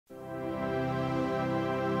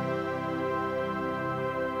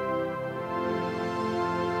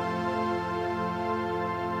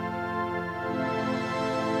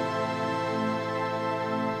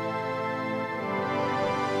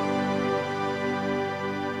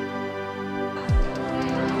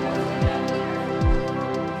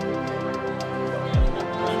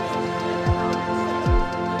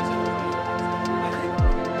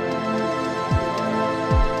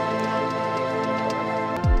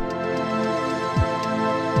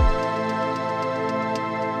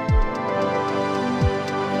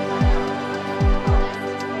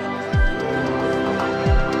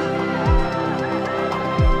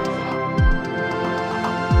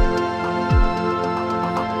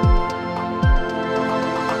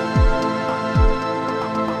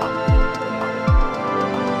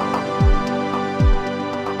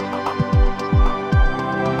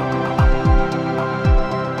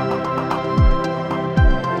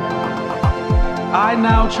I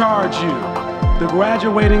now charge you, the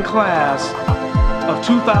graduating class of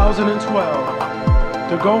 2012,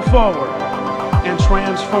 to go forward and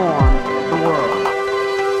transform the world.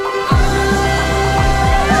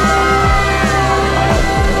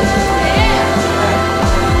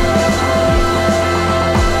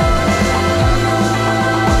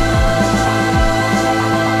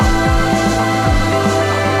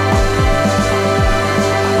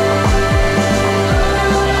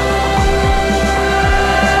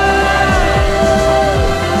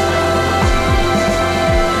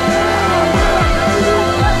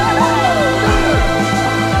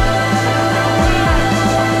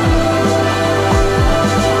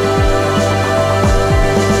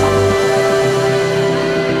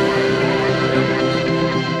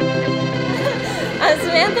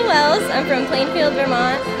 I'm from Plainfield,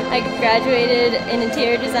 Vermont. I graduated in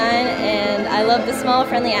interior design, and I love the small,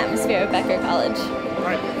 friendly atmosphere of Becker College.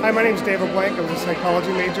 Hi, my name is David Blank. I was a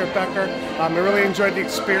psychology major at Becker. I really enjoyed the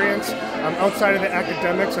experience. Outside of the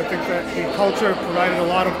academics, I think that the culture provided a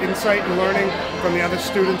lot of insight and learning from the other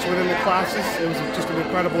students within the classes. It was just an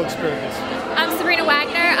incredible experience. I'm Sabrina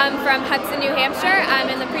Wagner. I'm from Hudson, New Hampshire. I'm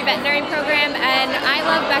in the pre-veterinary program, and I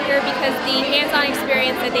love Becker because the hands-on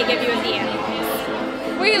experience that they give you with the animals.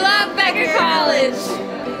 We love Becker College!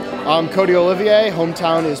 I'm Cody Olivier.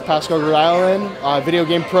 Hometown is Pasco, Rhode Island. Video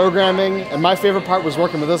game programming, and my favorite part was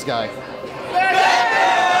working with this guy.